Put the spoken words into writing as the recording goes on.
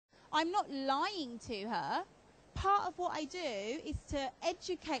I'm not lying to her. Part of what I do is to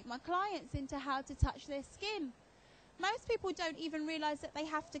educate my clients into how to touch their skin. Most people don't even realize that they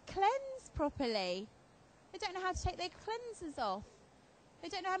have to cleanse properly. They don't know how to take their cleansers off. They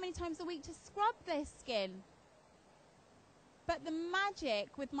don't know how many times a week to scrub their skin. But the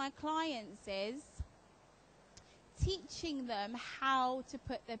magic with my clients is teaching them how to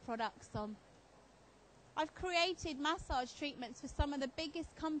put their products on. I've created massage treatments for some of the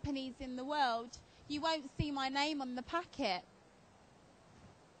biggest companies in the world. You won't see my name on the packet.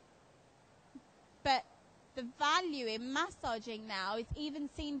 But the value in massaging now is even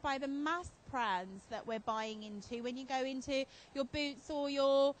seen by the mass brands that we're buying into. When you go into your Boots or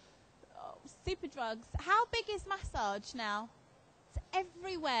your super drugs, how big is massage now? It's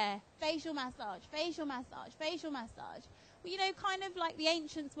everywhere. Facial massage, facial massage, facial massage. Well, you know, kind of like the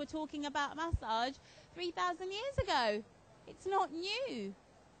ancients were talking about massage 3,000 years ago. It's not new.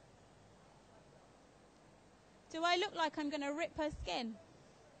 Do I look like I'm going to rip her skin?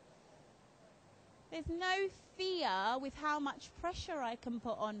 There's no fear with how much pressure I can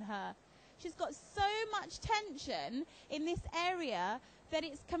put on her. She's got so much tension in this area that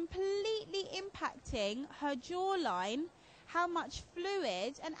it's completely impacting her jawline, how much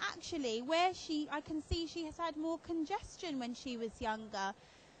fluid, and actually where I can see she has had more congestion when she was younger.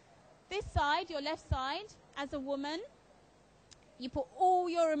 This side, your left side, as a woman, you put all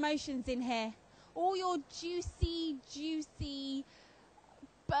your emotions in here. All your juicy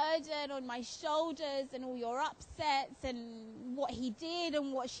burden on my shoulders and all your upsets and what he did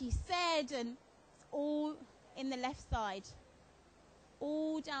and what she said, and it's all in the left side.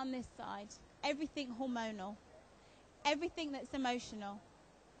 All down this side. Everything hormonal. Everything that's emotional.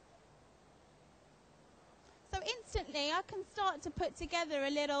 So instantly I can start to put together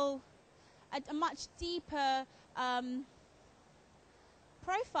a much deeper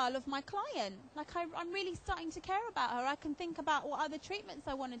profile of my client. Like I'm really starting to care about her. I can think about what other treatments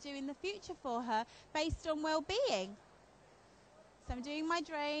I want to do in the future for her based on well-being. So I'm doing my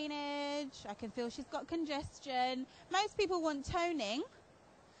drainage. I can feel she's got congestion. Most people want toning.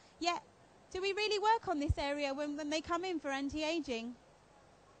 Yet, do we really work on this area when they come in for anti-aging?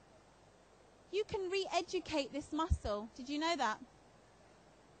 You can re-educate this muscle. Did you know that?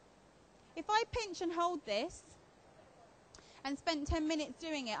 If I pinch and hold this and spent 10 minutes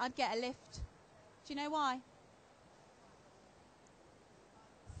doing it, I'd get a lift. Do you know why?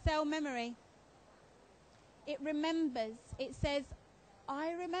 Cell memory. It remembers. It says,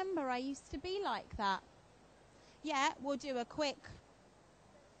 I remember I used to be like that. Yeah, we'll do a quick.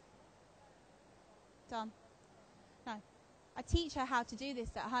 Done. No. I teach her how to do this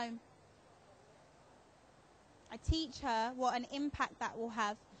at home. I teach her what an impact that will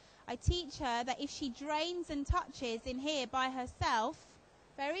have. I teach her that if she drains and touches in here by herself,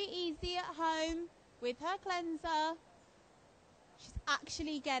 very easy at home, with her cleanser, she's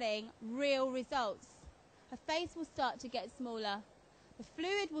actually getting real results. Her face will start to get smaller. The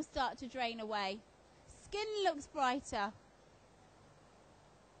fluid will start to drain away. Skin looks brighter.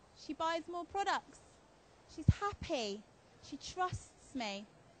 She buys more products. She's happy. She trusts me.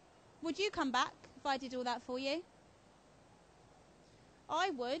 Would you come back if I did all that for you? I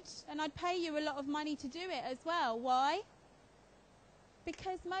would, and I'd pay you a lot of money to do it as well. Why?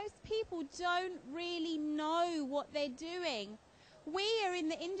 Because most people don't really know what they're doing. We are in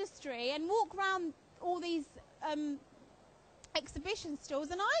the industry and walk around all these exhibition stalls,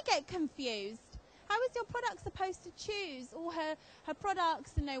 and I get confused. How is your product supposed to choose all her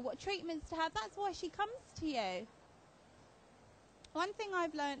products and know what treatments to have? That's why she comes to you. One thing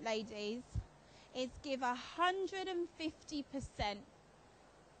I've learnt, ladies, is give 150%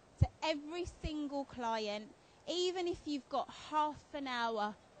 to every single client, even if you've got half an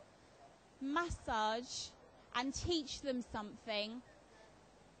hour. Massage and teach them something.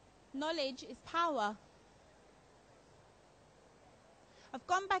 Knowledge is power. I've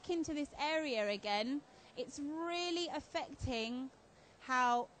gone back into this area again. It's really affecting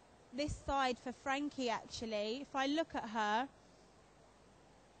how this side for Frankie, actually, if I look at her,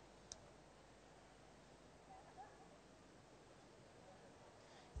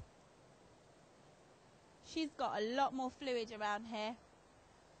 she's got a lot more fluid around here.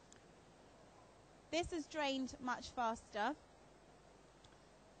 This has drained much faster.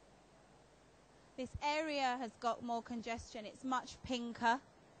 This area has got more congestion. It's much pinker.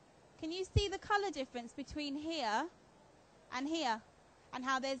 Can you see the colour difference between here and here? And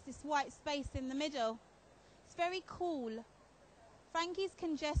how there's this white space in the middle? It's very cool. Frankie's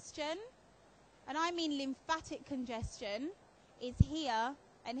congestion, and I mean lymphatic congestion, is here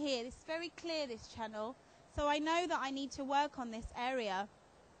and here. It's very clear, this channel. So I know that I need to work on this area.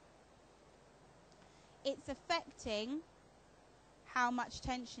 it's affecting how much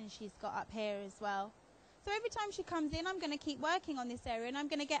tension she's got up here as well. So every time she comes in, I'm going to keep working on this area, and I'm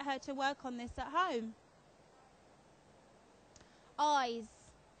going to get her to work on this at home. Eyes.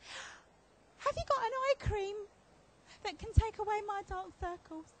 Have you got an eye cream that can take away my dark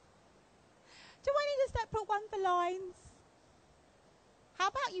circles? Do I need a separate one for lines? How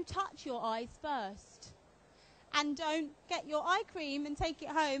about you touch your eyes first? And don't get your eye cream and take it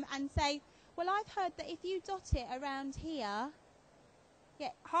home and say, well, I've heard that if you dot it around here, yeah,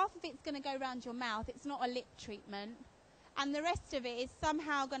 half of it's going to go around your mouth. It's not a lip treatment. And the rest of it is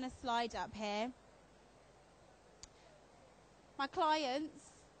somehow going to slide up here. My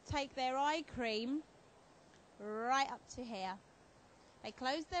clients take their eye cream right up to here. They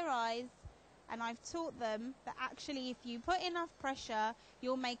close their eyes, and I've taught them that actually if you put enough pressure,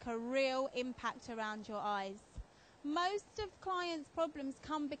 you'll make a real impact around your eyes. Most of clients' problems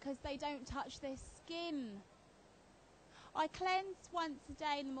come because they don't touch their skin. I cleanse once a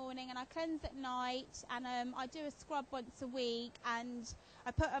day in the morning, and I cleanse at night, and I do a scrub once a week, and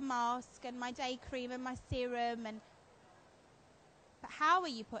I put a mask and my day cream and my serum. But how are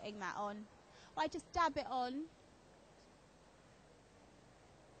you putting that on? Well, I just dab it on,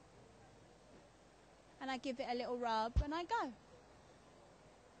 and I give it a little rub, and I go.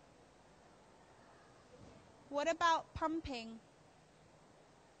 What about pumping?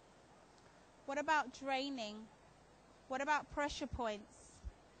 What about draining? What about pressure points?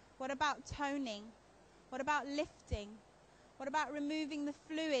 What about toning? What about lifting? What about removing the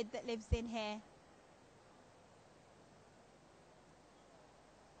fluid that lives in here?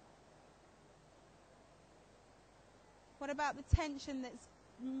 What about the tension that's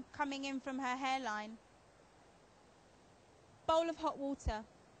coming in from her hairline? Bowl of hot water,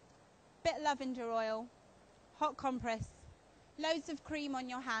 bit of lavender oil, hot compress, loads of cream on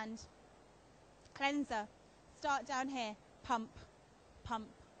your hand, cleanser. Start down here, pump, pump,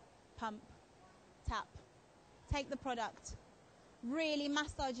 pump, tap. Take the product, really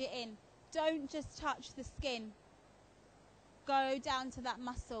massage it in. Don't just touch the skin. Go down to that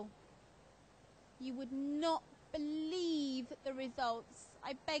muscle. You would not believe the results.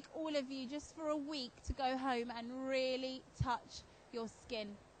 I beg all of you just for a week to go home and really touch your skin.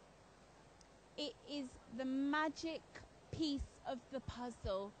 It is the magic piece of the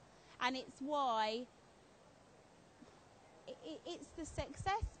puzzle, and it's why it's the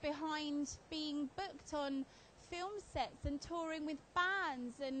success behind being booked on film sets and touring with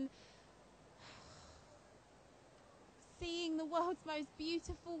bands and seeing the world's most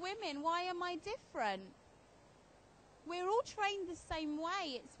beautiful women. Why am I different? We're all trained the same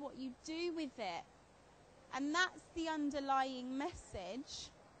way. It's what you do with it. And that's the underlying message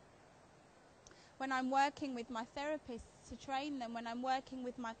when I'm working with my therapists to train them, when I'm working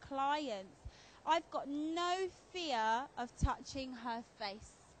with my clients. I've got no fear of touching her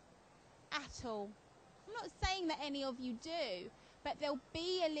face at all. I'm not saying that any of you do, but there'll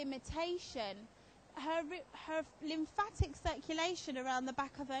be a limitation. Her lymphatic circulation around the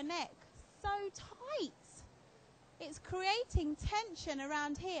back of her neck, so tight. It's creating tension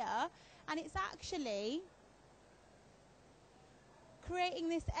around here, and it's actually creating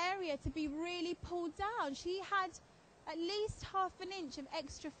this area to be really pulled down. She had at least ½ an inch of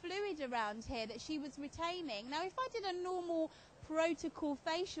extra fluid around here that she was retaining. Now, if I did a normal protocol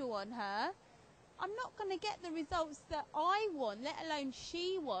facial on her, I'm not going to get the results that I want, let alone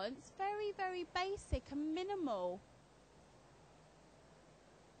she wants. Very, very basic and minimal.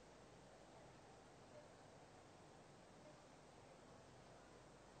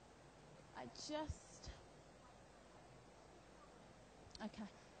 Okay.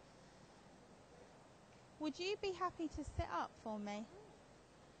 Would you be happy to sit up for me?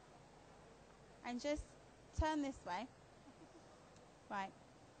 And just turn this way. Right.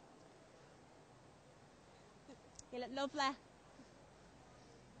 You look lovely.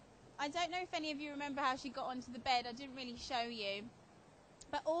 I don't know if any of you remember how she got onto the bed. I didn't really show you.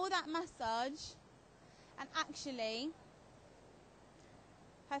 But all that massage, and actually,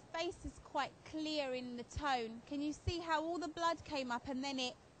 her face is quite clear in the tone. Can you see how all the blood came up and then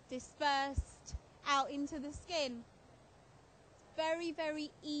it dispersed out into the skin? Very, very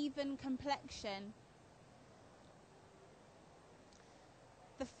even complexion.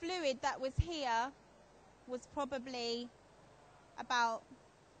 The fluid that was here was probably about,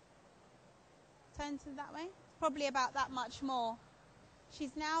 turn to that way, probably about that much more.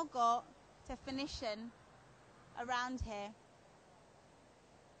 She's now got definition around here.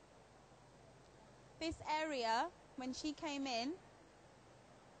 This area, when she came in,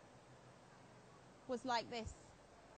 was like this.